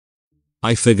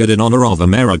I figured in honor of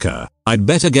America, I'd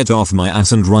better get off my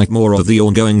ass and write more of the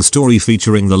ongoing story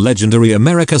featuring the legendary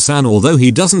America-san, although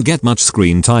he doesn't get much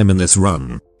screen time in this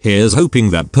run. Here's hoping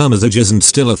that permassage isn't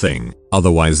still a thing,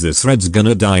 otherwise this thread's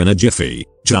gonna die in a jiffy.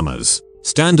 Chummers.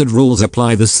 Standard rules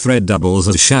apply. This thread doubles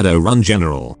as Shadowrun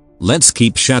General. Let's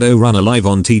keep Shadowrun alive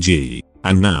on TG.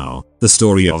 And now, the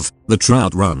story of the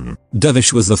Trout Run.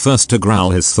 Dervish was the first to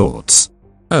growl his thoughts.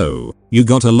 Oh, you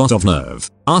got a lot of nerve,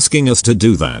 asking us to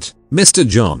do that, Mr.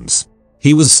 Johns.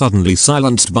 He was suddenly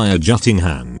silenced by a jutting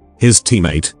hand. His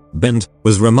teammate, Bent,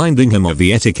 was reminding him of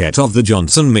the etiquette of the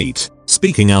Johnson meet.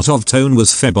 Speaking out of tone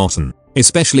was Febotton,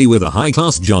 especially with a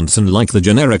high-class Johnson like the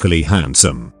generically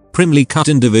handsome, primly cut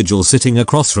individual sitting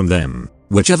across from them.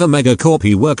 Whichever megacorp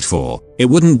he worked for, it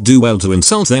wouldn't do well to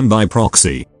insult them by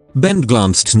proxy. Bent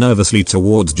glanced nervously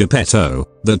towards Geppetto,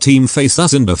 the team face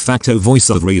us and de facto voice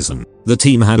of reason. The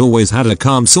team had always had a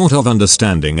calm sort of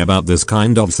understanding about this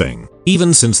kind of thing,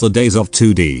 even since the days of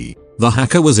 2D. The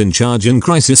hacker was in charge in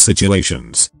crisis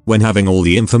situations, when having all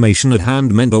the information at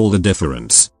hand meant all the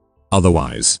difference.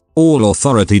 Otherwise, all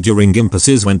authority during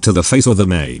impasses went to the face of the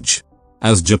mage.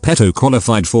 As Geppetto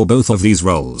qualified for both of these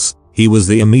roles, he was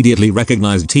the immediately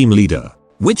recognized team leader.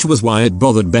 Which was why it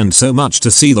bothered Bent so much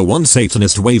to see the one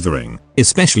Satanist wavering,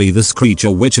 especially this creature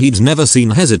which he'd never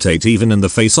seen hesitate even in the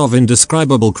face of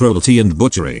indescribable cruelty and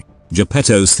butchery.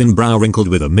 Geppetto's thin brow wrinkled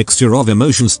with a mixture of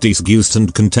emotions, disgust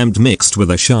and contempt mixed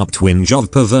with a sharp twinge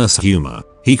of perverse humor.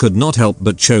 He could not help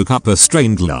but choke up a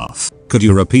strained laugh. Could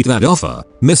you repeat that offer,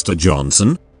 Mr.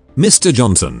 Johnson? Mr.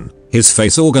 Johnson, his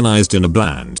face organized in a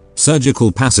bland,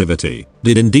 surgical passivity,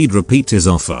 did indeed repeat his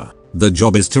offer. The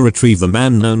job is to retrieve the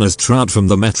man known as Trout from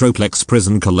the Metroplex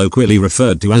prison, colloquially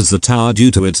referred to as the Tower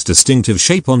due to its distinctive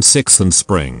shape on 6th and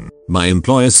Spring. My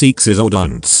employer seeks his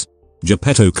audience.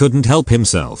 Geppetto couldn't help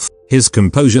himself. His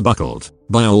composure buckled.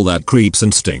 By all that creeps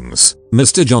and stings,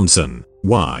 Mr. Johnson,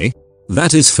 why?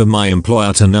 That is for my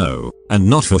employer to know, and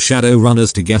not for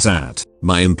Shadowrunners to guess at.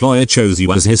 My employer chose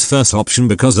you as his first option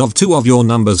because of 2 of your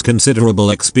numbers'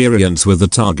 considerable experience with the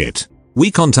target. We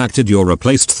contacted your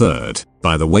replaced third,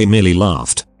 by the way merely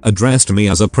laughed, addressed me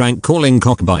as a prank calling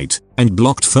cockbite, and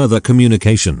blocked further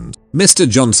communications. Mr.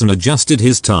 Johnson adjusted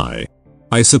his tie.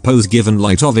 I suppose given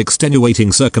light of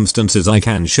extenuating circumstances I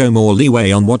can show more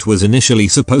leeway on what was initially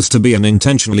supposed to be an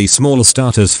intentionally small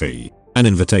starter's fee. An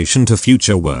invitation to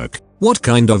future work. What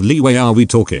kind of leeway are we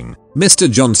talking? Mr.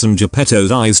 Johnson.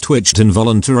 Geppetto's eyes twitched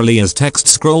involuntarily as text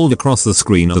scrolled across the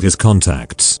screen of his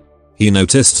contacts. He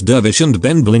noticed Dervish and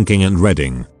Ben blinking and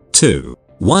reading. 2.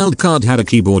 Wildcard had a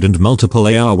keyboard and multiple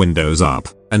AR windows up,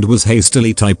 and was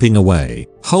hastily typing away.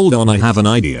 Hold on, I have an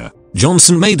idea.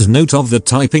 Johnson made note of the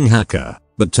typing hacker,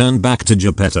 but turned back to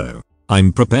Geppetto.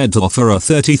 I'm prepared to offer a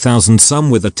 30,000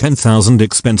 sum with a 10,000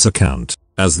 expense account,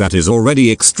 as that is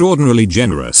already extraordinarily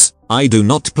generous. I do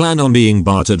not plan on being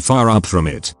bartered far up from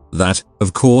it. That,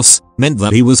 of course, meant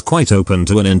that he was quite open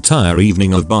to an entire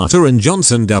evening of barter and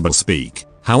Johnson doublespeak.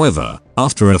 However,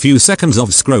 after a few seconds of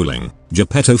scrolling,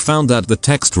 Geppetto found that the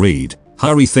text read,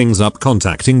 hurry things up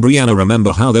contacting Brianna.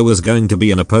 Remember how there was going to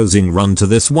be an opposing run to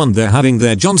this one? They're having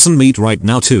their Johnson meet right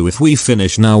now too. If we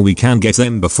finish now we can get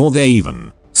them before they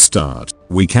even start.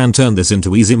 We can turn this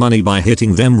into easy money by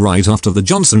hitting them right after the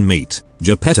Johnson meet.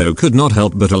 Geppetto could not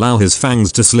help but allow his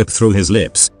fangs to slip through his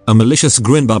lips, a malicious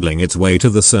grin bubbling its way to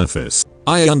the surface.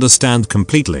 I understand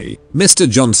completely, Mr.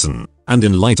 Johnson. And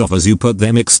in light of, as you put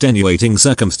them, extenuating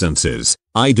circumstances,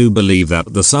 I do believe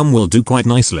that the sum will do quite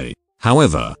nicely.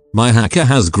 However, my hacker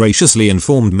has graciously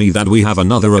informed me that we have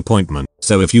another appointment,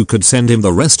 so if you could send him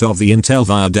the rest of the intel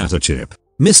via data chip.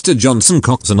 Mr. Johnson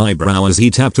cocked an eyebrow as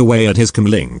he tapped away at his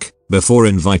comlink, before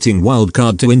inviting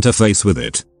Wildcard to interface with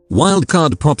it.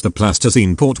 Wildcard popped the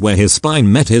plasticine port where his spine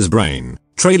met his brain,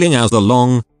 trailing out the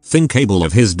long, thin cable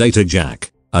of his data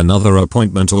jack. Another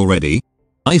appointment already?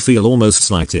 I feel almost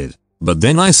slighted. But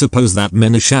then I suppose that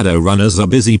many Shadowrunners are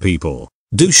busy people.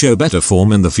 Do show better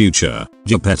form in the future,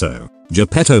 Geppetto.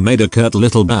 Geppetto made a curt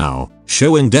little bow,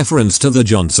 showing deference to the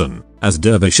Johnson, as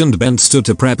Dervish and Bent stood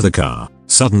to prep the car,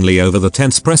 suddenly over the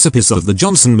tense precipice of the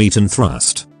Johnson meet and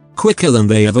thrust, quicker than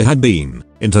they ever had been,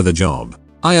 into the job.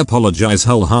 I apologize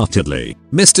wholeheartedly,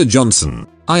 Mr. Johnson.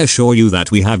 I assure you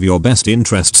that we have your best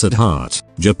interests at heart.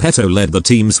 Geppetto led the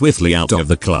team swiftly out of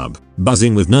the club,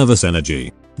 buzzing with nervous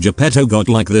energy. Geppetto got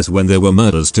like this when there were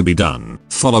murders to be done.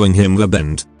 Following him were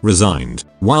Bent, resigned,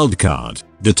 Wildcard,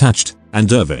 detached, and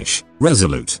Dervish,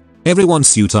 resolute. Everyone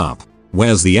suit up.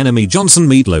 Where's the enemy Johnson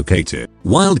meet located?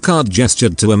 Wildcard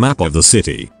gestured to a map of the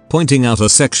city, pointing out a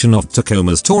section of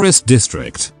Tacoma's tourist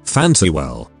district. Fancy,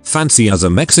 well, fancy as a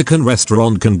Mexican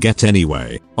restaurant can get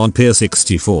anyway. On Pier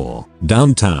 64,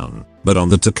 downtown. but on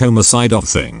the Tacoma side of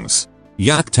things.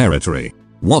 Yak territory.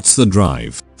 What's the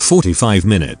drive? 45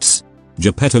 minutes.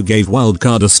 Geppetto gave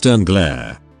Wildcard a stern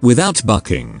glare. Without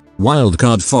bucking,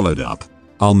 Wildcard followed up.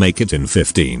 I'll make it in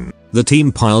 15. The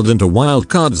team piled into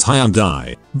Wildcard's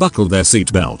Hyundai, buckled their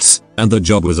seatbelts, and the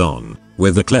job was on.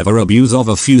 With the clever abuse of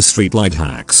a few streetlight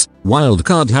hacks,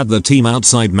 Wildcard had the team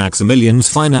outside Maximilian's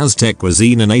fine Aztec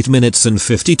cuisine in 8 minutes and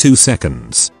 52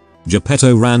 seconds.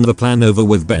 Geppetto ran the plan over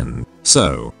with Ben.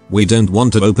 So, we don't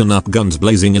want to open up guns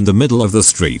blazing in the middle of the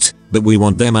street, but we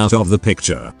want them out of the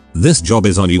picture. This job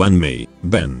is on you and me,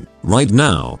 Ben. Right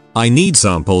now, I need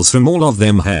samples from all of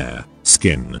them: hair,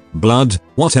 skin, blood,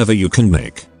 whatever you can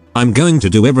make. I'm going to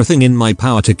do everything in my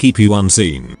power to keep you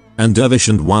unseen, and Dervish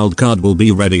and Wildcard will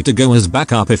be ready to go as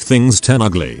backup if things turn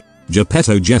ugly.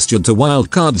 Geppetto gestured to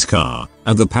Wildcard's car,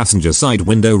 and the passenger side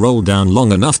window rolled down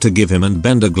long enough to give him and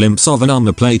Ben a glimpse of an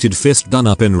armor-plated fist done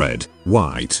up in red,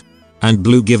 white, and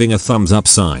blue, giving a thumbs up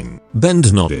sign. Ben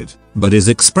nodded, but his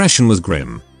expression was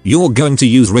grim. You're going to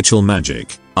use ritual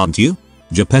magic, aren't you?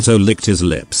 Geppetto licked his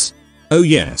lips. Oh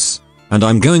yes. And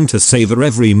I'm going to savor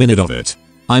every minute of it.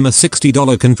 I'm a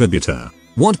 $60 contributor.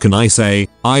 What can I say?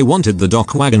 I wanted the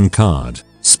Doc Wagon card.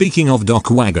 Speaking of Doc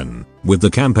Wagon, with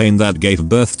the campaign that gave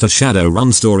birth to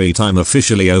Shadowrun Storytime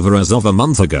officially over as of a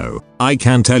month ago, I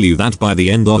can tell you that by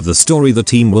the end of the story the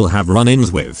team will have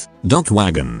run-ins with Doc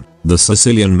Wagon, the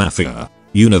Sicilian Mafia,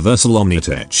 Universal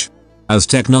Omnitech, as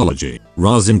technology,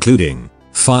 Raz including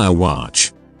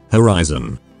Firewatch,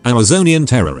 Horizon, Amazonian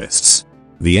terrorists,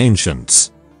 the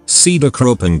Ancients, Cedar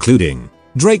Crop including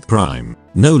Drake Prime,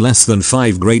 no less than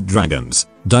 5 great dragons,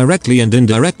 directly and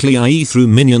indirectly, i.e. through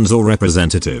minions or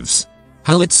representatives.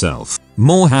 Hell itself,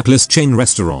 more hapless chain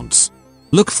restaurants.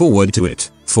 Look forward to it.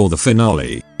 For the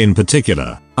finale, in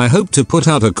particular, I hope to put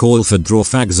out a call for draw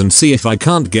fags and see if I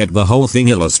can't get the whole thing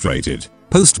illustrated,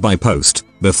 post by post,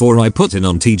 before I put in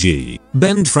on TG.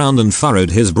 Ben frowned and furrowed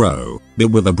his brow,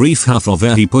 but with a brief huff of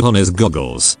air he put on his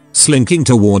goggles, slinking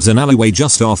towards an alleyway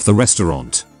just off the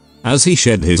restaurant. As he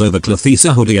shed his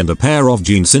overclothisa hoodie and a pair of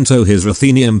jeans into his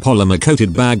ruthenium polymer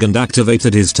coated bag and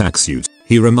activated his tack suit,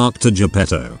 he remarked to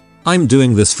Geppetto, I'm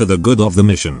doing this for the good of the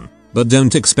mission, but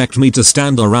don't expect me to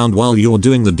stand around while you're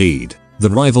doing the deed.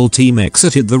 The rival team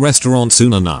exited the restaurant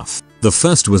soon enough. The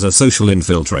first was a social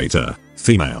infiltrator,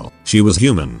 female. She was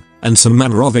human, and some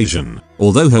manner of Asian,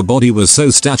 although her body was so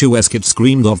statuesque it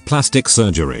screamed of plastic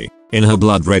surgery. In her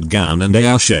blood red gown and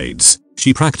AR shades,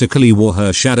 she practically wore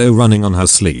her shadow running on her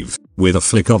sleeve. With a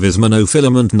flick of his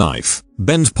monofilament knife,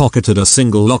 Ben pocketed a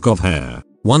single lock of hair.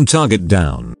 One target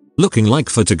down. Looking like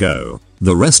for to go,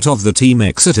 the rest of the team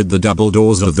exited the double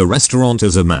doors of the restaurant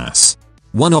as a mass.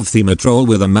 One of them a troll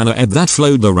with a mana ebb that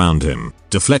flowed around him,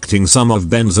 deflecting some of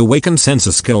Ben's awakened sense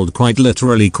skilled quite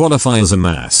literally qualify as a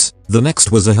mass. The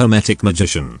next was a hermetic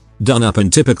magician, done up in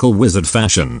typical wizard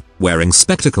fashion, wearing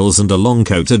spectacles and a long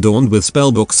coat adorned with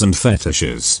spellbooks and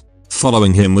fetishes.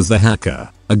 Following him was the hacker,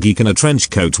 a geek in a trench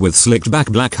coat with slicked back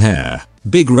black hair,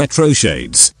 big retro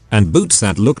shades, and boots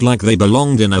that looked like they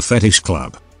belonged in a fetish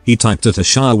club. He typed at a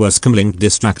shower link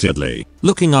distractedly,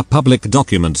 looking up public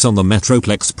documents on the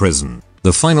Metroplex prison.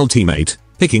 The final teammate,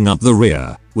 picking up the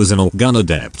rear, was an Orc-gun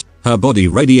adept. Her body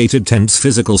radiated tense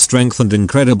physical strength and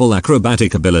incredible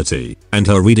acrobatic ability, and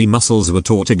her reedy muscles were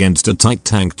taut against a tight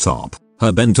tank top.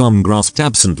 Her bent arm grasped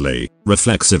absently,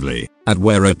 reflexively, at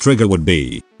where a trigger would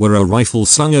be, where a rifle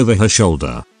slung over her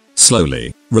shoulder.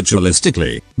 Slowly,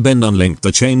 ritualistically, Ben unlinked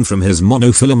the chain from his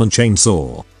monofilament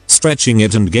chainsaw. Stretching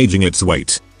it and gauging its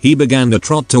weight, he began to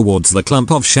trot towards the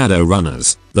clump of shadow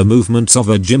runners, the movements of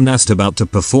a gymnast about to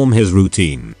perform his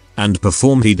routine. And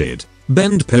perform he did.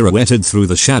 Ben pirouetted through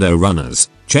the shadow runners,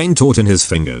 chain taut in his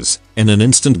fingers, in an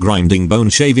instant grinding bone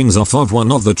shavings off of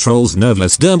one of the troll's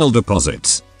nerveless dermal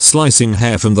deposits, slicing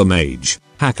hair from the mage,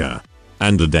 hacker,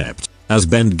 and adept. As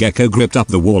Ben Gecko gripped up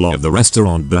the wall of the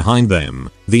restaurant behind them,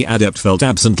 the adept felt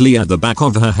absently at the back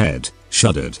of her head,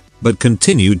 shuddered, but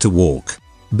continued to walk.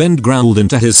 Ben growled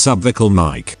into his subvocal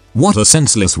mic, "What a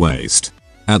senseless waste."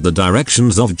 At the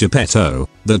directions of Geppetto,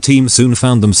 the team soon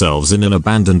found themselves in an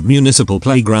abandoned municipal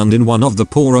playground in one of the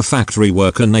poorer factory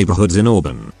worker neighborhoods in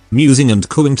Auburn. Musing and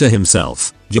cooing to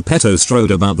himself, Geppetto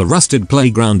strode about the rusted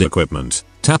playground equipment,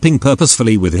 tapping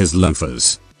purposefully with his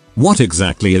loafers. What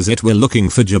exactly is it we're looking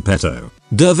for, Geppetto?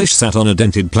 Dervish sat on a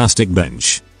dented plastic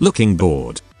bench, looking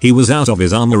bored. He was out of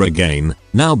his armor again,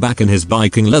 now back in his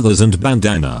biking leathers and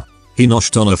bandana. He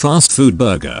noshed on a fast food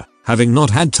burger, having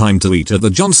not had time to eat at the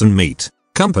Johnson Meat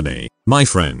Company, my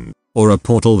friend, or a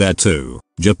portal there too.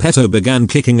 Geppetto began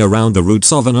kicking around the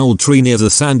roots of an old tree near the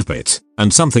sandpit,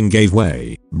 and something gave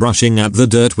way. Brushing at the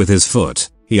dirt with his foot,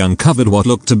 he uncovered what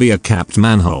looked to be a capped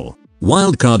manhole.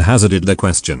 Wildcard hazarded the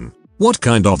question. What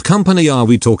kind of company are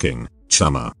we talking,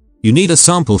 chummer? You need a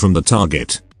sample from the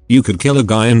target. You could kill a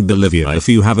guy in Bolivia if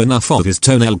you have enough of his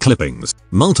toenail clippings.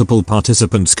 Multiple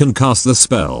participants can cast the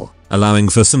spell, allowing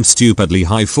for some stupidly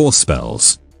high force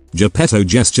spells. Geppetto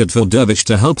gestured for Dervish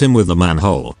to help him with the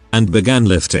manhole, and began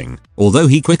lifting, although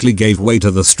he quickly gave way to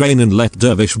the strain and let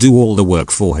Dervish do all the work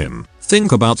for him.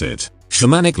 Think about it.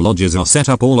 Shamanic lodges are set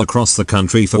up all across the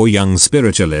country for young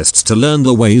spiritualists to learn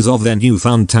the ways of their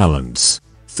newfound talents.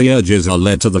 Theurges are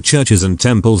led to the churches and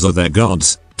temples of their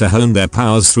gods, to hone their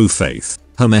powers through faith.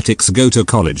 Hermetics go to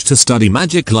college to study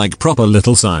magic like proper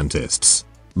little scientists.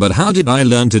 But how did I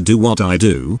learn to do what I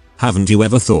do? Haven't you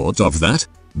ever thought of that?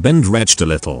 Ben retched a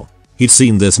little. He'd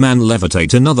seen this man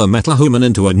levitate another metahuman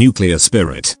into a nuclear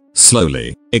spirit,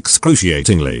 slowly,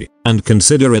 excruciatingly, and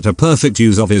consider it a perfect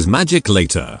use of his magic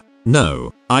later.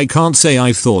 No, I can't say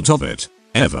I've thought of it.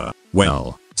 Ever.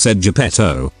 Well, said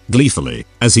Geppetto, gleefully,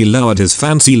 as he lowered his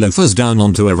fancy loafers down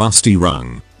onto a rusty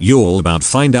rung. You'll about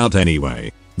find out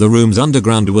anyway. The rooms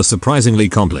underground were surprisingly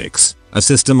complex, a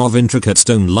system of intricate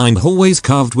stone-lined hallways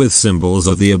carved with symbols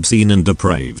of the obscene and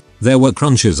depraved. There were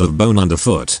crunches of bone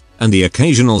underfoot, and the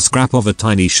occasional scrap of a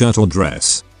tiny shirt or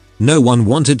dress. No one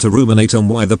wanted to ruminate on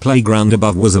why the playground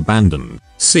above was abandoned.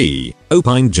 See,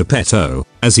 opined Geppetto,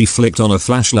 as he flicked on a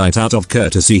flashlight out of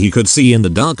courtesy. He could see in the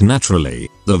dark naturally.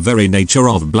 The very nature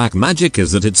of black magic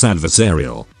is that it's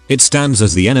adversarial. It stands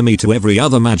as the enemy to every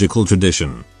other magical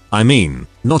tradition. I mean,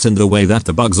 not in the way that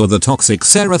the bugs or the toxic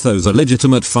Serathos are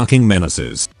legitimate fucking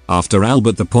menaces. After all,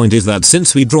 but the point is that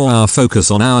since we draw our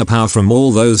focus on our power from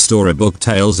all those storybook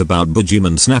tales about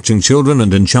Boogeyman snatching children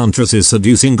and enchantresses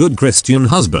seducing good Christian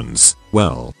husbands,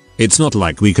 well, it's not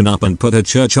like we can up and put a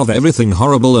church of everything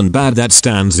horrible and bad that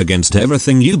stands against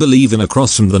everything you believe in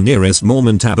across from the nearest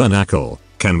Mormon tabernacle,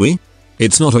 can we?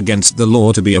 It's not against the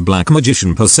law to be a black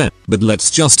magician per se, but let's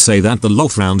just say that the law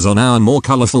frowns on our more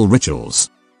colorful rituals.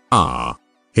 Ah.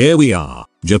 Here we are.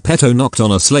 Geppetto knocked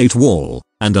on a slate wall,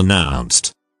 and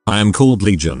announced. I am called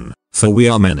Legion, for we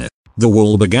are many. The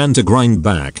wall began to grind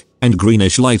back, and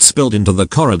greenish light spilled into the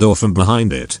corridor from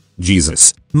behind it.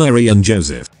 Jesus, Mary and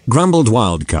Joseph, grumbled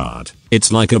Wildcard.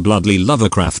 It's like a bloody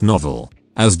Lovecraft novel.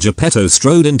 As Geppetto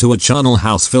strode into a charnel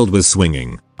house filled with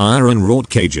swinging, iron-wrought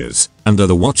cages, under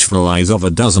the watchful eyes of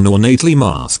a dozen ornately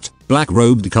masked,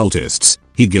 black-robed cultists,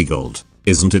 he giggled.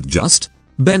 Isn't it just?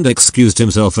 Ben excused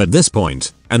himself at this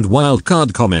point, and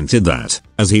Wildcard commented that,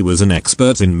 as he was an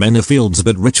expert in many fields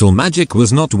but ritual magic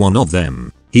was not one of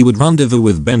them, he would rendezvous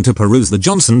with Ben to peruse the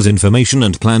Johnsons' information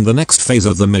and plan the next phase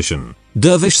of the mission.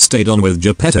 Dervish stayed on with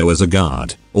Geppetto as a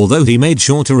guard, although he made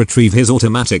sure to retrieve his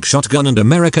automatic shotgun and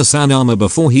America-San armor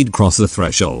before he'd cross the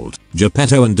threshold.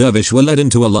 Geppetto and Dervish were led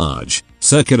into a large,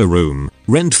 circular room,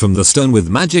 rent from the stone with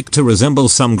magic to resemble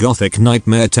some gothic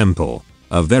nightmare temple.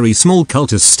 A very small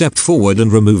cultist stepped forward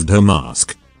and removed her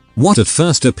mask. What at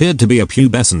first appeared to be a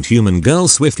pubescent human girl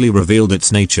swiftly revealed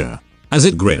its nature. As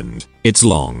it grinned, its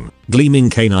long, gleaming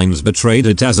canines betrayed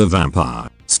it as a vampire,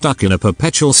 stuck in a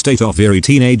perpetual state of eerie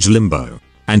teenage limbo.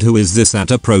 And who is this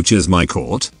that approaches my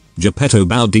court? Geppetto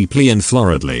bowed deeply and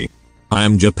floridly. I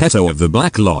am Geppetto of the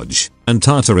Black Lodge, and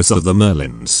Tartarus of the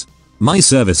Merlins. My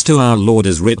service to our lord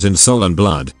is writ in soul and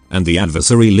blood, and the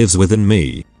adversary lives within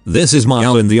me. This is my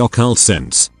owl in the occult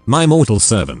sense, my mortal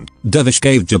servant. Dervish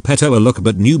gave Geppetto a look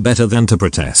but knew better than to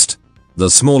protest.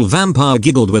 The small vampire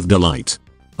giggled with delight.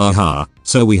 Aha,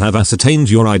 so we have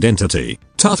ascertained your identity,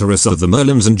 Tartarus of the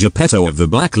Merlins and Geppetto of the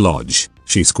Black Lodge,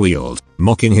 she squealed,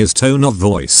 mocking his tone of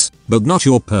voice, but not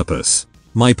your purpose.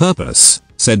 My purpose,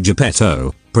 said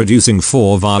Geppetto, producing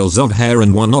 4 vials of hair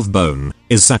and 1 of bone,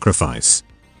 is sacrifice.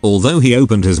 Although he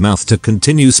opened his mouth to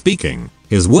continue speaking,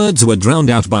 his words were drowned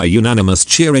out by unanimous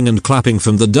cheering and clapping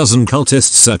from the dozen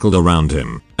cultists circled around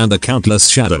him, and the countless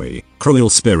shadowy, cruel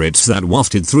spirits that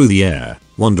wafted through the air,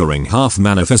 wandering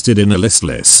half-manifested in a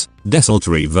listless,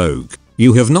 desultory vogue.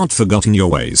 You have not forgotten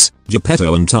your ways,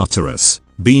 Geppetto and Tartarus,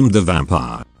 beamed the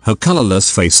vampire, her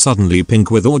colorless face suddenly pink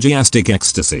with orgiastic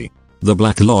ecstasy. The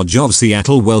Black Lodge of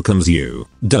Seattle welcomes you,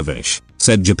 Dervish,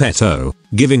 said Geppetto,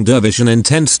 giving Dervish an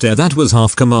intense stare that was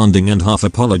half commanding and half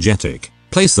apologetic.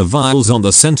 Place the vials on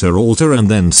the center altar and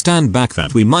then stand back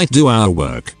that we might do our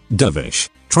work. Dervish,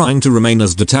 trying to remain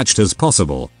as detached as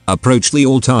possible, approached the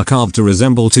altar carved to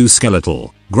resemble 2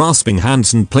 skeletal, grasping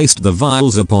hands and placed the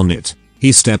vials upon it.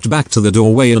 He stepped back to the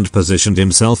doorway and positioned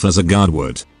himself as a guard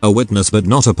would, a witness but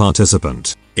not a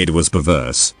participant. It was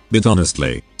perverse, but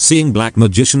honestly, seeing black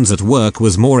magicians at work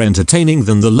was more entertaining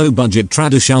than the low-budget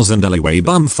traditionals and alleyway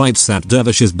bum fights that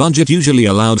Dervish's budget usually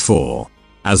allowed for.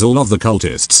 As all of the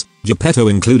cultists, Geppetto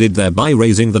included thereby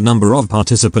raising the number of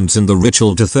participants in the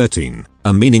ritual to 13,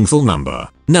 a meaningful number,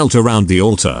 knelt around the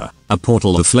altar, a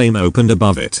portal of flame opened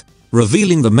above it,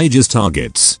 revealing the mage's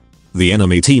targets. The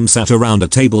enemy team sat around a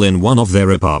table in one of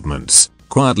their apartments,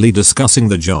 quietly discussing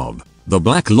the job. The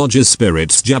Black Lodge's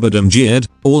spirits jabbered and jeered,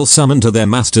 all summoned to their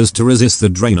masters to resist the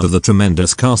drain of the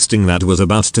tremendous casting that was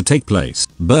about to take place.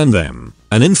 Burn them.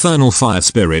 An infernal fire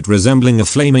spirit resembling a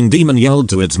flaming demon yelled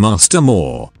to its master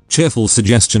more cheerful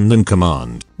suggestion than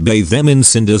command. Bathe them in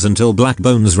cinders until black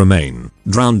bones remain.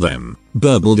 Drown them,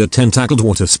 burbled a tentacled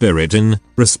water spirit in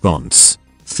response.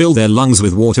 Fill their lungs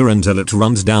with water until it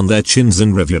runs down their chins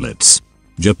in rivulets.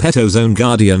 Geppetto's own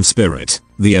guardian spirit,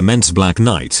 the immense Black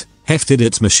Knight, hefted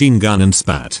its machine gun and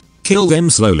spat. Kill them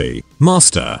slowly,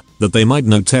 master, that they might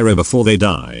know terror before they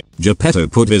die. Geppetto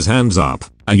put his hands up,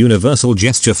 a universal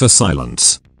gesture for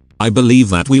silence. I believe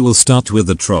that we will start with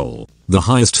the troll. The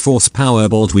highest force power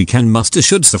bolt we can muster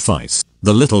should suffice.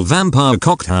 The little vampire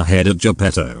cocked her head at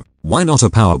Geppetto. Why not a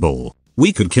powerball?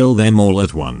 We could kill them all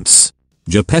at once.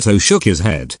 Geppetto shook his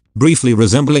head, briefly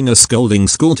resembling a scolding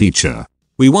schoolteacher.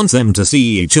 We want them to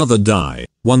see each other die,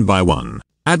 one by one.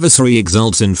 Adversary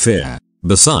exults in fear.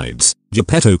 Besides,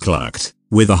 Geppetto clucked,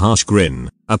 with a harsh grin,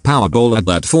 a powerball at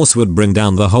that force would bring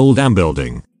down the whole damn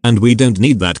building, and we don't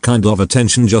need that kind of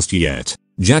attention just yet.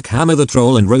 Jack Hammer the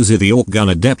troll and Rosie the orc gun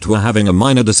adept were having a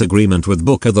minor disagreement with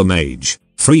Booker the mage,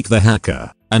 Freak the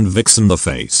hacker, and Vixen the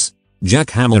face.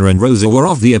 Jack Hammer and Rosie were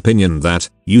of the opinion that,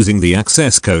 using the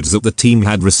access codes that the team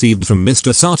had received from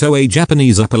Mr. Sato, a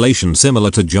Japanese appellation similar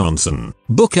to Johnson,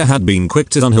 Booker had been quick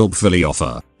to unhelpfully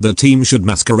offer, the team should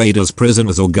masquerade as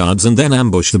prisoners or guards and then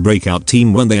ambush the breakout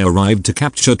team when they arrived to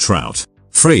capture Trout.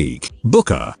 Freak,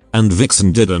 Booker, and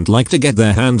Vixen didn't like to get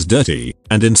their hands dirty,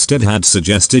 and instead had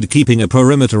suggested keeping a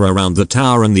perimeter around the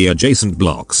tower and the adjacent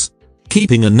blocks.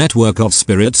 Keeping a network of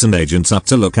spirits and agents up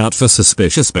to look out for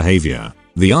suspicious behavior.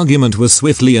 The argument was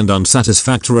swiftly and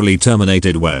unsatisfactorily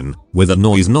terminated when, with a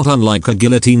noise not unlike a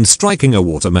guillotine striking a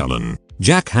watermelon,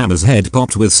 Jack Hammer's head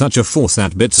popped with such a force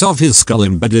that bits of his skull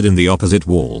embedded in the opposite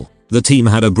wall. The team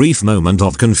had a brief moment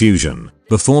of confusion,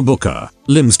 before Booker,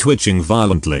 limbs twitching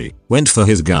violently, went for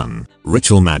his gun.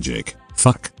 Ritual magic.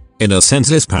 Fuck. In a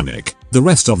senseless panic, the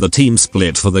rest of the team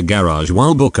split for the garage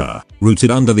while Booker,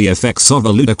 rooted under the effects of a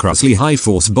ludicrously high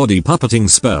force body puppeting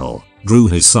spell, drew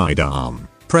his sidearm,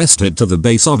 pressed it to the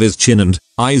base of his chin and,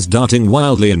 eyes darting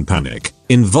wildly in panic,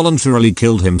 involuntarily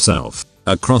killed himself.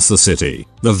 Across the city,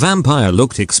 the vampire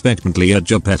looked expectantly at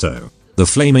Geppetto. The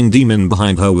flaming demon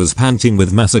behind her was panting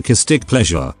with masochistic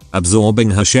pleasure, absorbing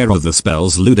her share of the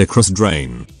spell's ludicrous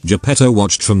drain. Geppetto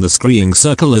watched from the screaming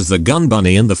circle as the gun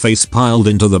bunny in the face piled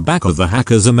into the back of the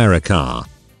hacker's America.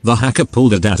 The hacker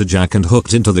pulled a data jack and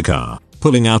hooked into the car,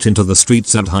 pulling out into the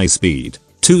streets at high speed.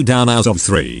 2 down out of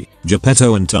 3,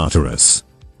 Geppetto and Tartarus.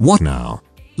 What now?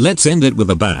 Let's end it with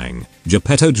a bang,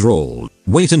 Geppetto drawled.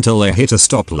 Wait until they hit a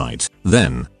stoplight,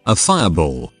 then, a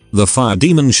fireball. The fire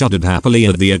demon shuddered happily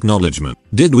at the acknowledgement.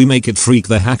 Did we make it? Freak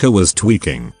the hacker was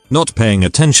tweaking, not paying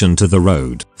attention to the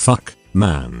road. Fuck,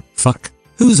 man, fuck.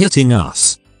 Who's hitting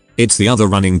us? It's the other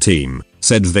running team,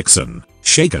 said Vixen,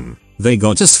 shaken. They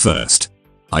got us first.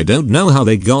 I don't know how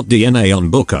they got DNA on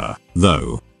Booker,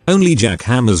 though. Only Jack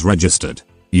Hammer's registered.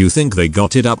 You think they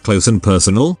got it up close and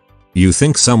personal? You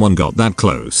think someone got that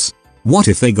close? What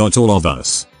if they got all of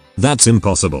us? That's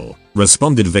impossible,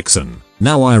 responded Vixen,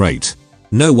 now irate.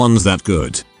 No one's that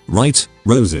good, right,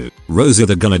 Rosie? Rosie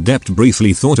the gun adept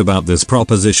briefly thought about this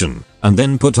proposition, and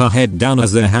then put her head down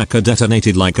as their hacker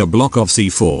detonated like a block of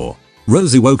C4.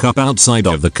 Rosie woke up outside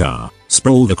of the car,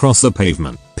 sprawled across the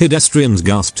pavement. Pedestrians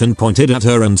gasped and pointed at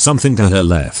her and something to her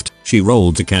left. She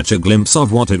rolled to catch a glimpse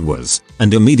of what it was,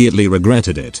 and immediately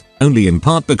regretted it, only in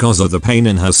part because of the pain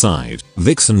in her side.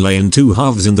 Vixen lay in 2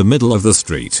 halves in the middle of the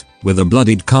street, with a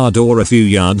bloodied car door a few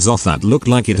yards off that looked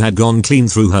like it had gone clean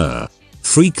through her.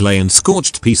 Freak lay in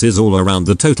scorched pieces all around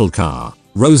the total car.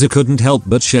 Rosie couldn't help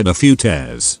but shed a few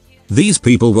tears. These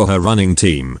people were her running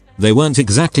team. They weren't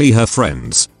exactly her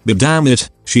friends, but damn it,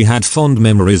 she had fond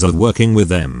memories of working with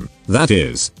them. That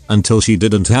is, until she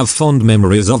didn't have fond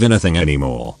memories of anything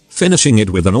anymore. Finishing it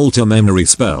with an alter memory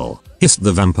spell, hissed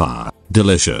the vampire.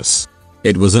 Delicious.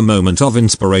 It was a moment of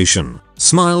inspiration,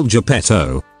 smiled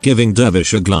Geppetto, giving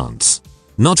Dervish a glance.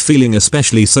 Not feeling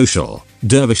especially social,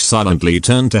 Dervish silently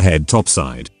turned to head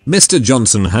topside. Mr.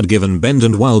 Johnson had given Bend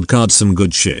and Wildcard some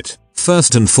good shit.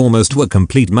 First and foremost were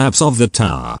complete maps of the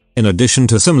tower, in addition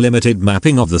to some limited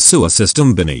mapping of the sewer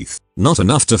system beneath. Not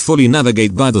enough to fully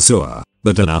navigate by the sewer,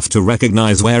 but enough to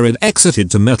recognize where it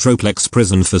exited to Metroplex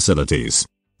prison facilities.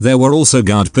 There were also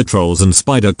guard patrols and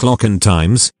spider clock-in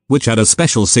times, which had a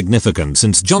special significance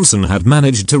since Johnson had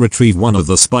managed to retrieve one of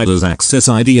the spider's access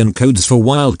ID and codes for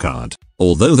Wildcard.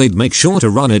 Although they'd make sure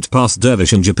to run it past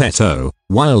Dervish and Geppetto,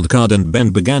 Wildcard and Ben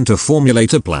began to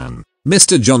formulate a plan.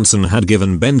 Mr. Johnson had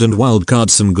given Ben and Wildcard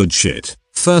some good shit.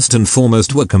 First and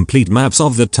foremost were complete maps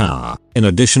of the tower, in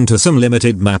addition to some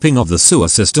limited mapping of the sewer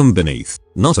system beneath.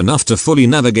 Not enough to fully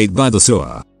navigate by the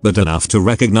sewer, but enough to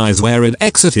recognize where it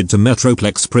exited to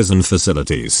Metroplex prison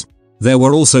facilities. There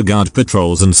were also guard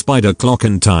patrols and spider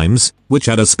clock-in times, which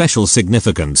had a special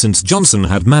significance since Johnson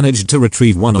had managed to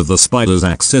retrieve one of the spider's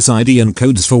access ID and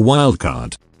codes for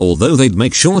Wildcard. Although they'd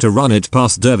make sure to run it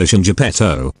past Dervish and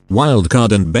Geppetto,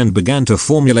 Wildcard and Ben began to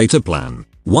formulate a plan.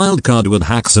 Wildcard would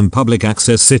hack some public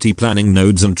access city planning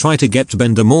nodes and try to get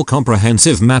Ben a more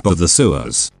comprehensive map of the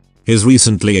sewers. His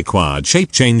recently acquired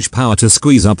shape change power to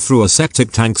squeeze up through a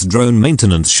septic tank's drone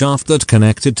maintenance shaft that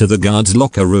connected to the guards'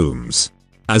 locker rooms.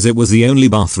 As it was the only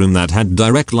bathroom that had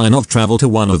direct line of travel to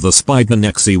one of the spider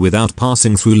nexi without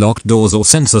passing through locked doors or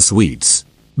sensor suites.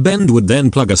 Ben would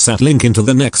then plug a sat link into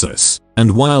the nexus,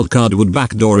 and Wildcard would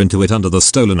backdoor into it under the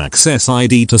stolen access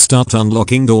ID to start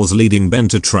unlocking doors leading Ben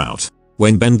to Trout.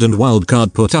 When Ben and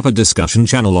Wildcard put up a discussion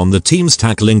channel on the team's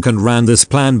TAC link and ran this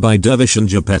plan by Dervish and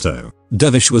Geppetto,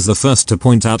 Dervish was the first to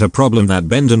point out a problem that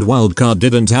Ben and Wildcard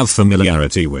didn't have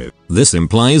familiarity with. This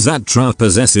implies that Trout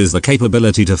possesses the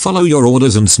capability to follow your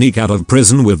orders and sneak out of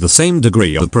prison with the same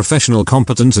degree of professional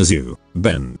competence as you.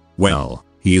 Ben, well,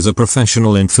 he is a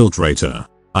professional infiltrator.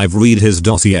 I've read his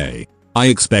dossier. I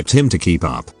expect him to keep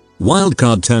up.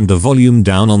 Wildcard turned the volume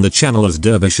down on the channel as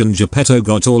Dervish and Geppetto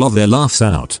got all of their laughs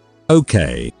out.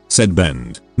 Okay, said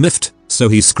Ben, miffed, so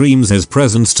he screams his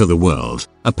presence to the world,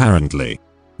 apparently.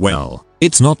 Well,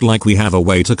 it's not like we have a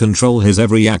way to control his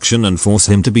every action and force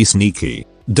him to be sneaky.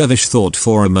 Dervish thought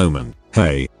for a moment.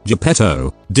 Hey,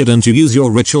 Geppetto, didn't you use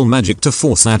your ritual magic to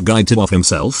force that guy to off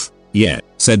himself? Yeah,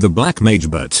 said the black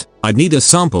mage, but I'd need a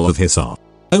sample of his art.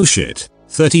 Oh shit.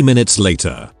 30 minutes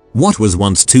later. What was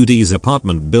once 2D's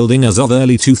apartment building as of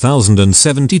early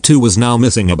 2072 was now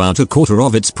missing about a quarter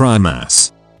of its prime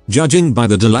mass. Judging by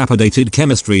the dilapidated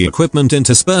chemistry equipment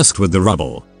interspersed with the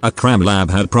rubble, a cram lab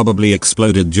had probably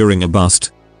exploded during a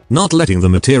bust. Not letting the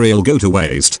material go to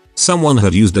waste, someone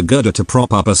had used a girder to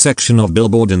prop up a section of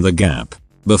billboard in the gap,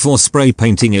 before spray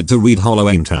painting it to read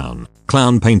Halloween Town.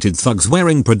 Clown painted thugs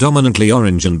wearing predominantly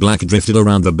orange and black drifted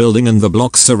around the building and the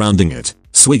blocks surrounding it,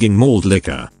 swigging malt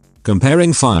liquor,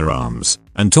 comparing firearms,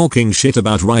 and talking shit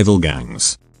about rival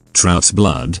gangs. Trout's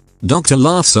blood. Doctor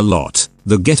laughs a lot.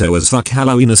 The ghetto as fuck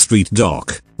Halloween street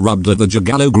doc, rubbed at the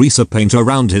Gigallo greaser paint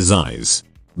around his eyes.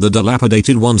 The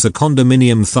dilapidated once a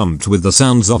condominium thumped with the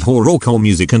sounds of horrorcore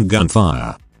music and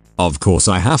gunfire. Of course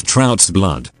I have Trout's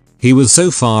blood. He was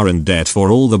so far in debt for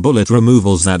all the bullet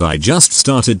removals that I just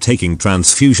started taking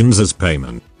transfusions as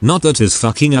payment. Not that his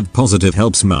fucking ab positive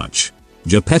helps much.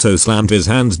 Geppetto slammed his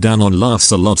hands down on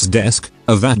Laughs-a-Lot's desk,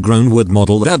 a vat-grown wood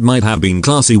model that might have been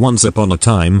classy once upon a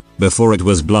time, before it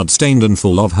was blood-stained and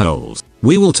full of holes.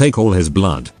 We will take all his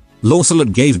blood.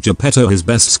 Lausalot gave Geppetto his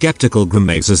best skeptical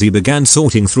grimace as he began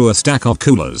sorting through a stack of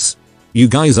coolers. You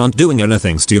guys aren't doing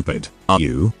anything stupid, are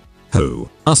you? Who?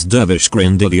 Us. Dervish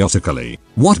grinned idiotically.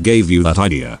 What gave you that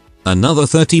idea? Another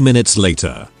 30 minutes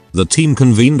later. The team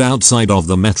convened outside of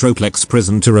the Metroplex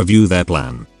prison to review their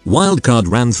plan. Wildcard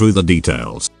ran through the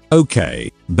details.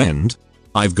 Okay, Ben.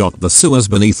 I've got the sewers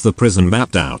beneath the prison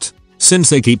mapped out. Since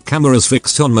they keep cameras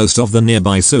fixed on most of the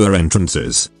nearby sewer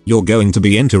entrances, you're going to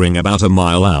be entering about a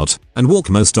mile out and walk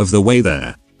most of the way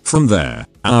there. From there,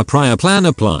 our prior plan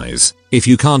applies. If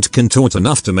you can't contort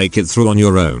enough to make it through on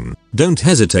your own, don't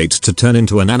hesitate to turn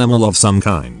into an animal of some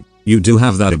kind. You do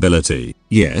have that ability,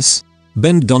 yes?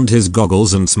 Ben donned his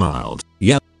goggles and smiled.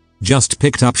 Yep. Just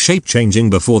picked up shape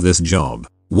changing before this job.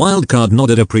 Wildcard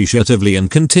nodded appreciatively and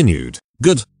continued.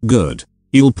 Good, good.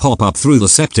 You'll pop up through the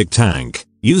septic tank.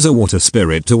 Use a water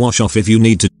spirit to wash off if you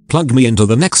need to. Plug me into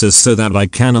the nexus so that I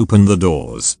can open the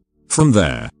doors. From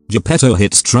there, Geppetto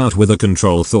hits Trout with a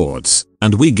control thoughts,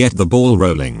 and we get the ball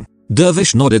rolling.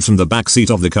 Dervish nodded from the backseat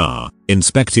of the car,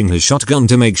 inspecting his shotgun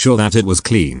to make sure that it was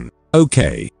clean.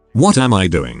 Okay, what am I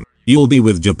doing? You'll be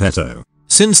with Geppetto.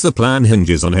 Since the plan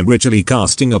hinges on him ritually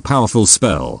casting a powerful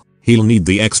spell, he'll need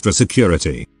the extra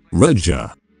security.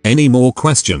 Roger. Any more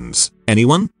questions?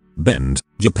 Anyone? Ben,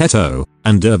 Geppetto,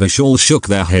 and Dervish all shook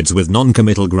their heads with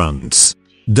non-committal grunts.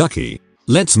 Ducky.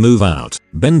 Let's move out.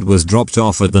 Ben was dropped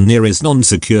off at the nearest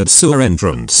non-secured sewer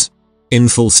entrance. In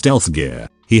full stealth gear,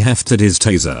 he hefted his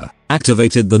taser,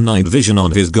 activated the night vision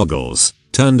on his goggles,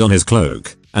 turned on his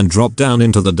cloak, and dropped down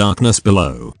into the darkness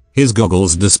below. His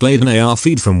goggles displayed an AR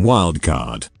feed from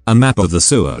Wildcard. A map of the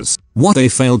sewers. What they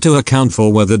failed to account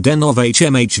for were the den of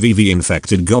HMHVV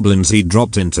infected goblins he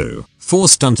dropped into. 4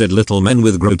 stunted little men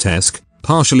with grotesque,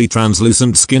 partially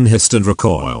translucent skin hissed and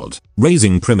recoiled,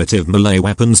 raising primitive melee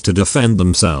weapons to defend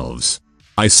themselves.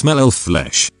 "I smell elf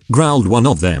flesh," growled one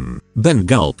of them. Ben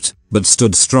gulped, but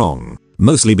stood strong,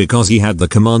 mostly because he had the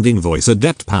commanding voice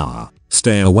adept power.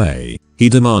 "Stay away," he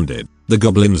demanded. The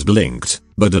goblins blinked,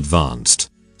 but advanced.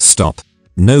 "Stop.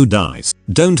 No dice.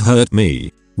 Don't hurt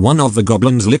me." One of the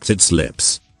goblins licked its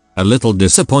lips. A little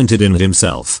disappointed in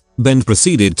himself, Ben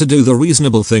proceeded to do the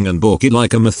reasonable thing and balk it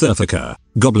like a motherfucker.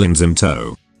 Goblins in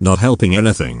tow. Not helping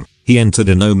anything, he entered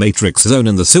a no-matrix zone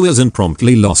in the sewers and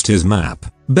promptly lost his map.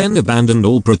 Ben abandoned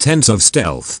all pretense of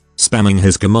stealth, spamming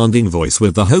his commanding voice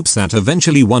with the hopes that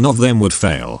eventually one of them would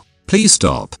fail. "Please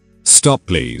stop. Stop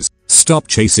please. Stop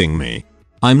chasing me.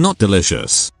 I'm not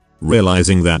delicious."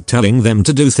 Realizing that telling them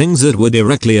to do things that were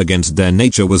directly against their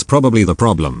nature was probably the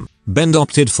problem, Ben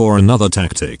opted for another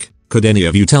tactic. "Could any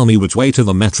of you tell me which way to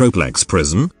the Metroplex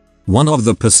prison?" One of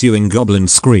the pursuing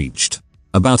goblins screeched.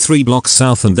 "About 3 blocks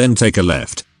south and then take a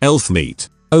left. Elf meat."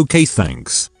 "Okay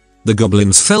thanks." The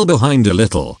goblins fell behind a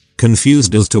little,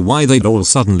 confused as to why they'd all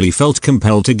suddenly felt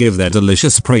compelled to give their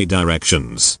delicious prey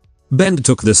directions. Ben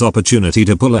took this opportunity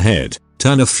to pull ahead,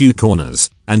 turn a few corners,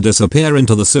 and disappear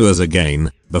into the sewers again,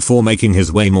 before making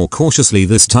his way more cautiously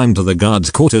this time to the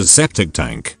guard's quarters septic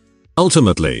tank.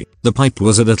 Ultimately, the pipe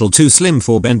was a little too slim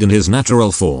for Ben in his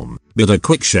natural form, but a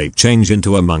quick shape change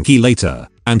into a monkey later,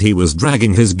 and he was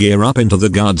dragging his gear up into the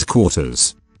guard's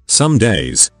quarters. Some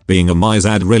days, being a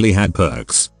Mizad really had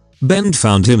perks. Ben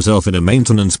found himself in a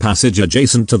maintenance passage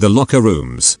adjacent to the locker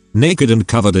rooms, naked and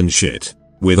covered in shit.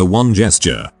 With a one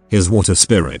gesture, his water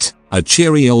spirit, a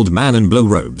cheery old man in blue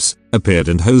robes, appeared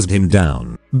and hosed him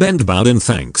down. Ben bowed in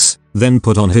thanks, then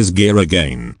put on his gear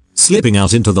again. Slipping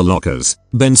out into the lockers,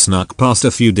 Ben snuck past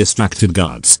a few distracted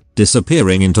guards,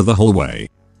 disappearing into the hallway.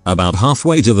 About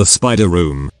halfway to the spider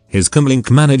room, his comlink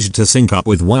managed to sync up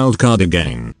with Wildcard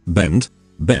again.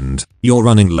 "Ben, you're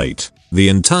running late. The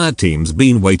entire team's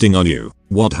been waiting on you.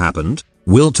 What happened?"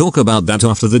 "We'll talk about that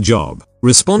after the job,"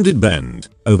 responded Ben,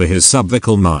 over his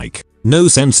subvocal mic. No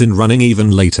sense in running even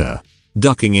later.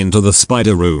 Ducking into the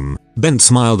spider room, Ben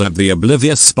smiled at the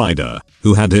oblivious spider,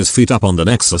 who had his feet up on the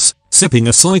nexus, sipping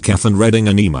a soycaf and reading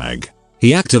an emag.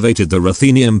 He activated the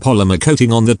ruthenium polymer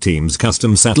coating on the team's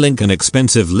custom Satlink, an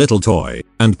expensive little toy,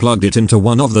 and plugged it into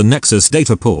one of the nexus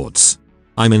data ports.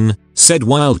 "I'm in," said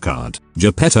Wildcard.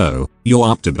 "Geppetto, you're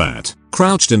up to bat."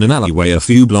 Crouched in an alleyway a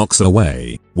few blocks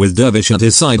away, with Dervish at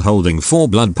his side holding 4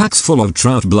 blood packs full of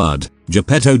trout blood,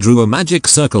 Geppetto drew a magic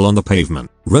circle on the pavement.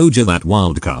 "Roger that,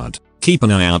 Wildcard. Keep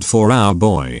an eye out for our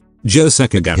boy." Joe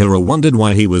Sekigahara wondered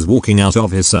why he was walking out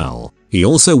of his cell. He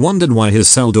also wondered why his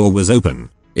cell door was open.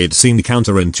 It seemed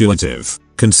counterintuitive,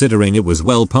 considering it was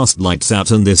well past lights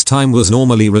out and this time was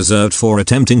normally reserved for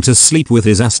attempting to sleep with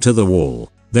his ass to the wall.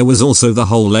 There was also the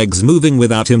whole legs moving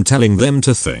without him telling them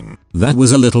to thing. That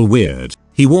was a little weird.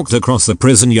 He walked across the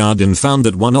prison yard and found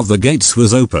that one of the gates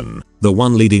was open, the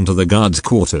one leading to the guards'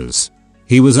 quarters.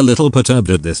 He was a little perturbed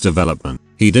at this development.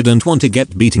 He didn't want to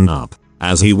get beaten up.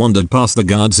 As he wandered past the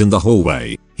guards in the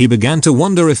hallway, he began to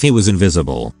wonder if he was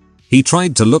invisible. He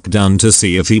tried to look down to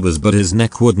see if he was, but his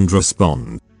neck wouldn't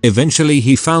respond. Eventually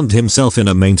he found himself in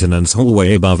a maintenance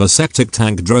hallway above a septic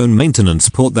tank drone maintenance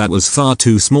port that was far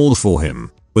too small for him.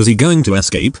 Was he going to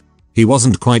escape? He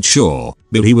wasn't quite sure,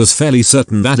 but he was fairly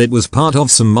certain that it was part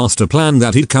of some master plan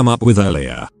that he'd come up with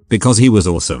earlier, because he was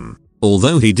awesome.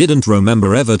 Although he didn't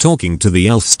remember ever talking to the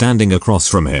elf standing across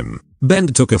from him, Ben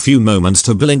took a few moments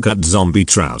to blink at Zombie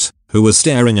Trout, who was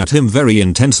staring at him very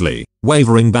intensely,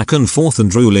 wavering back and forth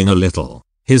and drooling a little.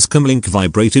 His comlink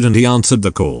vibrated and he answered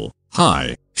the call.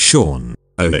 "Hi, Sean."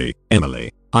 "Oh hey,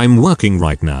 Emily. I'm working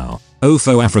right now."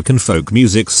 OFO African folk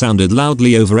music sounded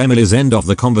loudly over Emily's end of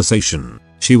the conversation.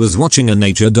 She was watching a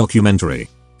nature documentary.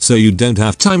 "So you don't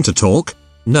have time to talk?"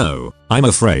 "No, I'm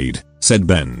afraid," said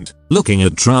Ben, looking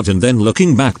at Trout and then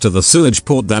looking back to the sewage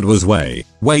port that was way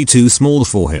too small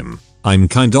for him. "I'm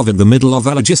kind of in the middle of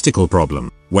a logistical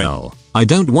problem." "Well, I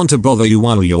don't want to bother you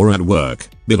while you're at work,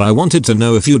 but I wanted to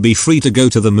know if you'd be free to go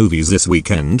to the movies this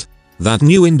weekend. That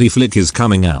new indie flick is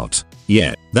coming out."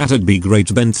 "Yeah, that'd be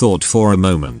great." Ben thought for a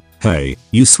moment. "Hey,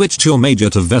 you switched your major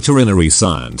to veterinary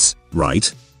science,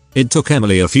 right?" It took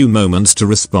Emily a few moments to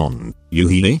respond.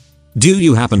 "Yoo-hee? Do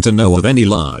you happen to know of any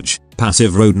large,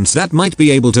 passive rodents that might be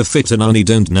able to fit in I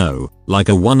don't know, like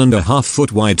a 1.5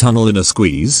 foot wide tunnel in a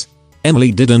squeeze?"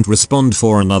 Emily didn't respond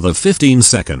for another 15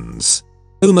 seconds.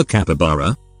 "Uma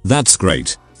capybara? That's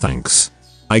great, thanks.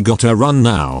 I gotta run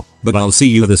now, but I'll see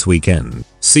you this weekend."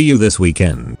 "See you this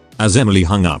weekend." As Emily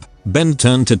hung up, Ben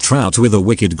turned to Trout with a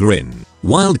wicked grin.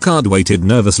 Wildcard waited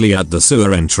nervously at the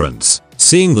sewer entrance.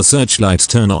 Seeing the searchlights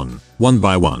turn on, one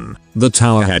by one, the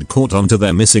tower had caught on to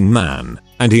their missing man,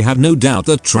 and he had no doubt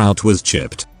that Trout was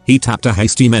chipped. He tapped a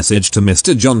hasty message to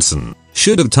Mr. Johnson.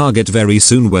 Should have target very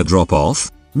soon where drop off?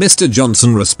 Mr.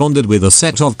 Johnson responded with a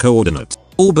set of coordinates.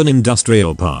 Auburn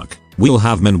Industrial Park. We'll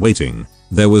have men waiting.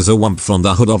 There was a whump on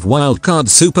the hood of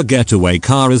Wildcard's super getaway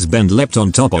car as Ben leapt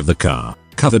on top of the car,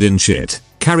 covered in shit,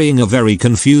 carrying a very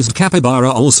confused capybara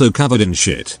also covered in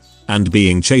shit, and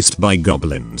being chased by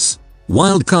goblins.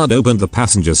 Wildcard opened the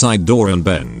passenger side door and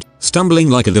Ben, stumbling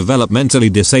like a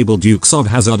developmentally disabled Dukes of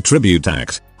Hazzard tribute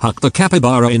act, hucked the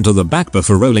capybara into the back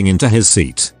before rolling into his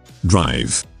seat.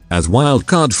 Drive. As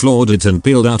Wildcard floored it and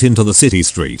peeled out into the city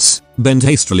streets, Ben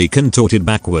hastily contorted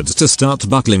backwards to start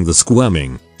buckling the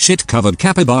squirming, shit-covered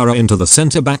capybara into the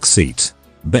center back seat.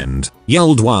 "Bend,"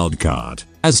 yelled Wildcard,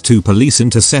 as two police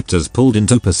interceptors pulled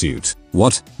into pursuit.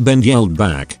 "What?" Ben yelled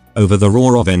back, over the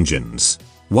roar of engines.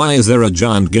 "Why is there a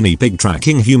giant guinea pig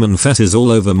tracking human feces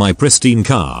all over my pristine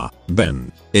car?"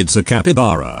 "Ben, it's a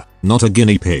capybara, not a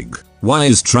guinea pig. Why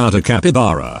is Trout a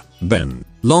capybara?" "Ben,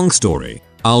 long story.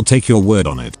 I'll take your word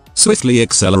on it." Swiftly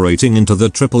accelerating into the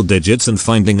triple digits and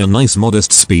finding a nice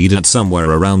modest speed at somewhere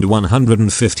around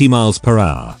 150 miles per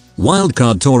hour,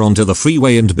 Wildcard tore onto the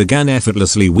freeway and began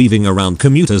effortlessly weaving around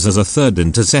commuters as a third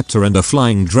interceptor and a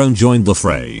flying drone joined the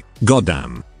fray.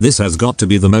 "Goddamn, this has got to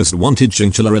be the most wanted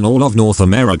chinchilla in all of North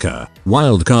America,"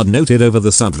 Wildcard noted over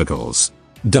the subvehicles.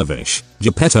 "Dervish,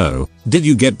 Geppetto, did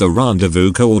you get the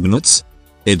rendezvous coordinates?"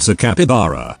 "It's a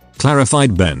capybara,"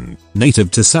 clarified Ben,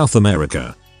 native to South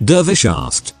America. Dervish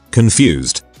asked,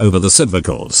 confused, over the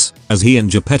subvehicles, as he and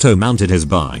Geppetto mounted his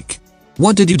bike.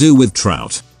 "What did you do with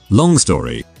Trout?" "Long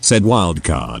story," said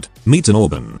Wildcard. "Meet in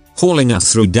Auburn, hauling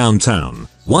us through downtown."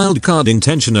 Wildcard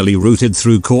intentionally routed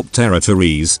through Corp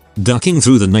territories, ducking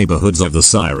through the neighborhoods of the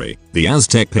Siri, the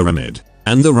Aztec Pyramid,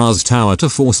 and the Raz Tower to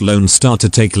force Lone Star to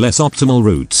take less optimal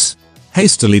routes.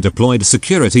 Hastily deployed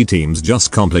security teams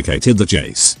just complicated the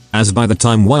chase, as by the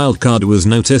time Wildcard was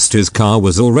noticed his car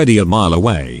was already a mile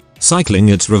away, cycling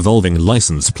its revolving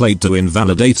license plate to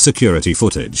invalidate security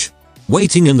footage.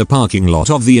 Waiting in the parking lot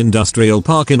of the industrial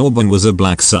park in Auburn was a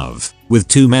black SUV, with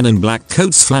two men in black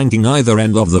coats flanking either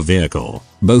end of the vehicle.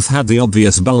 Both had the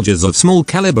obvious bulges of small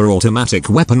caliber automatic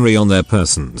weaponry on their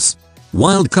persons.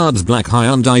 Wildcard's black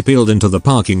Hyundai peeled into the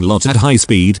parking lot at high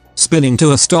speed, spinning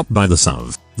to a stop by the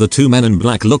SUV. The two men in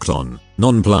black looked on,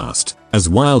 nonplussed, as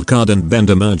Wildcard and Ben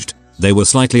emerged. They were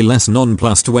slightly less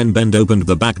nonplussed when Ben opened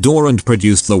the back door and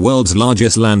produced the world's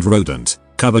largest land rodent,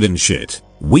 covered in shit.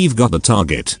 "We've got the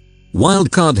target."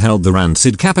 Wildcard held the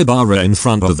rancid capybara in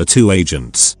front of the two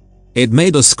agents. It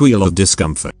made a squeal of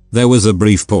discomfort. There was a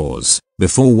brief pause,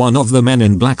 before one of the men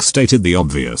in black stated the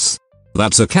obvious.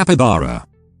 "That's a capybara."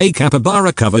 "A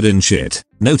capybara covered in shit,"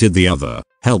 noted the other,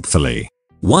 helpfully.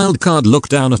 Wildcard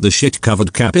looked down at the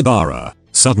shit-covered capybara,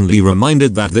 suddenly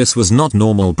reminded that this was not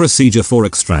normal procedure for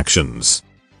extractions.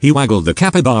 He waggled the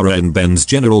capybara in Ben's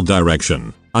general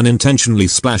direction, unintentionally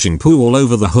splashing poo all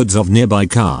over the hoods of nearby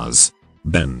cars.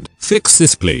 "Ben, fix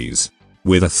this please."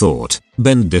 With a thought,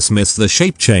 Ben dismissed the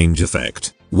shape change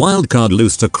effect. Wildcard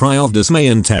loosed a cry of dismay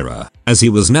and terror, as he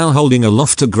was now holding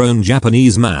aloft a grown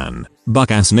Japanese man,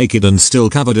 buck-ass naked and still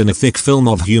covered in a thick film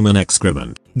of human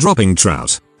excrement. Dropping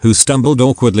Trout, who stumbled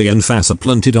awkwardly and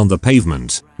face-planted on the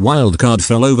pavement, Wildcard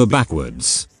fell over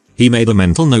backwards. He made a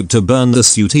mental note to burn the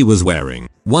suit he was wearing.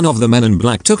 One of the men in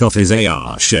black took off his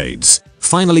AR shades,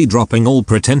 finally dropping all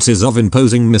pretenses of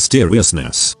imposing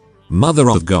mysteriousness.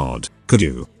 "Mother of God, could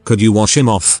you wash him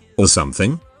off, or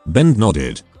something?" Ben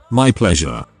nodded. "My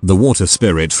pleasure." The water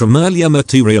spirit from earlier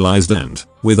materialized and,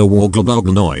 with a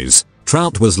woggle-boggle noise,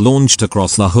 Trout was launched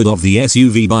across the hood of the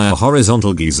SUV by a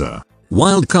horizontal geyser.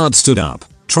 Wildcard stood up,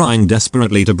 trying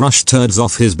desperately to brush turds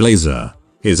off his blazer.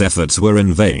 His efforts were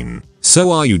in vain.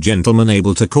 "So are you gentlemen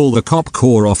able to call the cop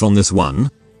core off on this one?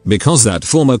 Because that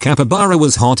former capybara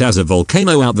was hot as a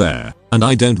volcano out there, and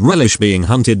I don't relish being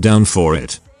hunted down for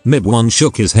it." MIB-1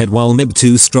 shook his head while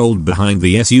MIB-2 strolled behind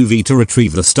the SUV to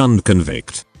retrieve the stunned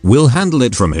convict. "We'll handle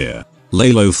it from here.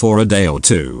 Lay low for a day or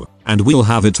two, and we'll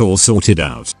have it all sorted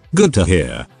out." "Good to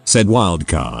hear," said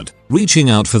Wildcard, reaching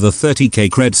out for the 30k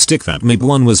cred stick that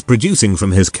MIB-1 was producing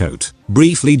from his coat,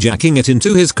 briefly jacking it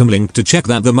into his comlink to check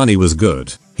that the money was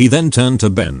good. He then turned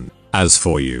to Ben. "As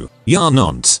for you, ya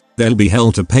nonce, there'll be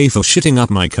hell to pay for shitting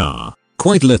up my car."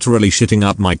 Quite literally shitting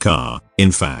up my car,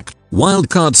 in fact.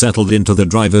 Wildcard settled into the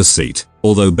driver's seat,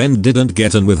 although Ben didn't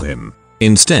get in with him.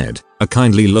 Instead, a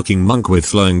kindly looking monk with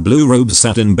flowing blue robes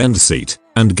sat in Ben's seat,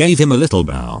 and gave him a little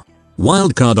bow.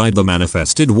 Wildcard eyed the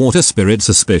manifested water spirit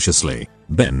suspiciously.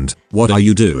 Bend, what are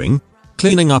you doing?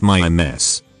 Cleaning up my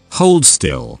mess. Hold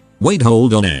still. Wait,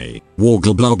 hold on a.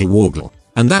 Woggle bloggle woggle.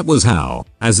 And that was how,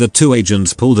 as the two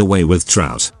agents pulled away with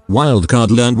Trout, Wildcard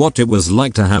learned what it was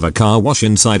like to have a car wash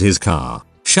inside his car.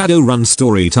 Shadowrun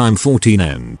story time 14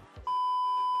 end.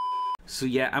 So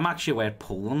yeah, I'm actually away at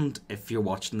Poland. If you're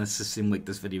watching this, it seems like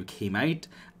this video came out.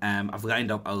 I've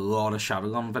lined up a lot of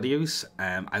Shadowrun videos.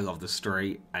 I love this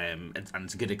story, and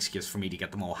it's a good excuse for me to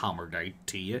get them all hammered out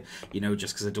to you. You know,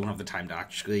 just because I don't have the time to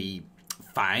actually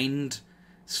find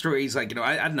stories. Like, you know,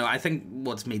 I don't know. I think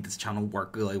what's made this channel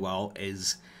work really well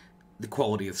is the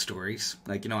quality of stories.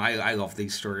 Like, you know, I love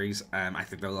these stories. I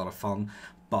think they're a lot of fun.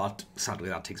 But sadly,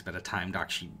 that takes a bit of time to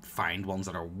actually find ones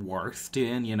that are worth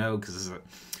doing. You know, because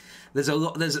there's a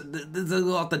lot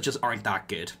that just aren't that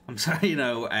good. I'm sorry, you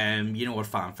know what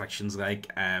fan fiction's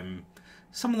like.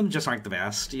 Some of them just aren't the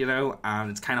best, you know, and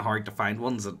it's kind of hard to find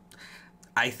ones that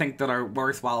I think that are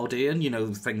worthwhile doing. You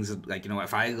know, things that, like, you know,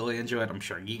 if I really enjoy it, I'm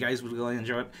sure you guys would really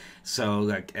enjoy it. So,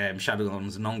 like, Shadowrun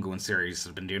is an ongoing series that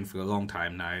I've been doing for a long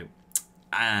time now.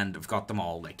 And I've got them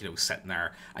all, like, you know, sitting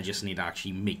there. I just need to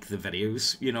actually make the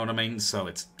videos, you know what I mean? So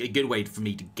it's a good way for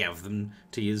me to give them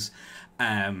to you.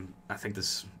 I think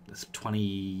there's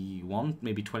 21,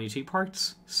 maybe 22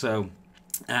 parts. So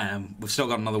we've still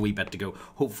got another wee bit to go.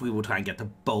 Hopefully we'll try and get the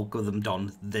bulk of them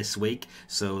done this week.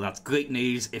 So that's great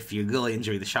news. If you really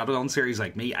enjoy the Shadowrun series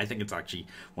like me, I think it's actually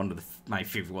one of my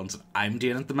favourite ones that I'm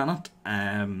doing at the minute.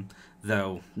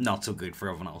 Though not so good for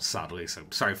everyone else, sadly, so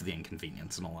sorry for the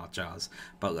inconvenience and all that jazz.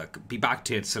 But look, be back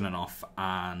to it soon enough,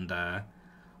 and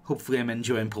hopefully I'm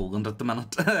enjoying Poland at the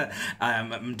minute.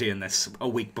 I'm doing this a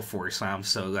week before Sam,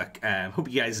 so look, hope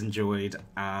you guys enjoyed,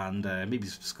 and maybe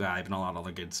subscribe and all that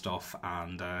other good stuff,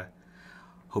 and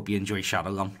hope you enjoy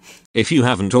Shadowrun. If you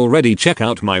haven't already, check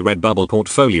out my Redbubble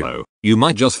portfolio. You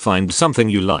might just find something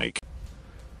you like.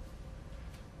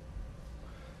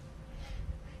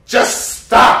 Just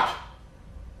stop!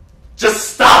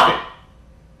 Just stop it!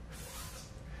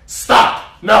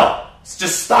 Stop! No!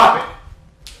 Just stop it!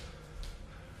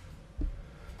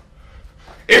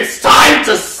 It's time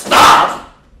to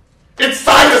stop! It's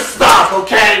time to stop,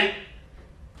 okay?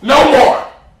 No more!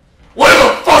 Where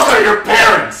the fuck are your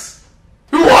parents?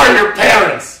 Who are your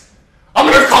parents?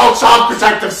 I'm gonna call Child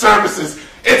Protective Services!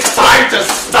 It's time to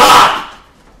stop!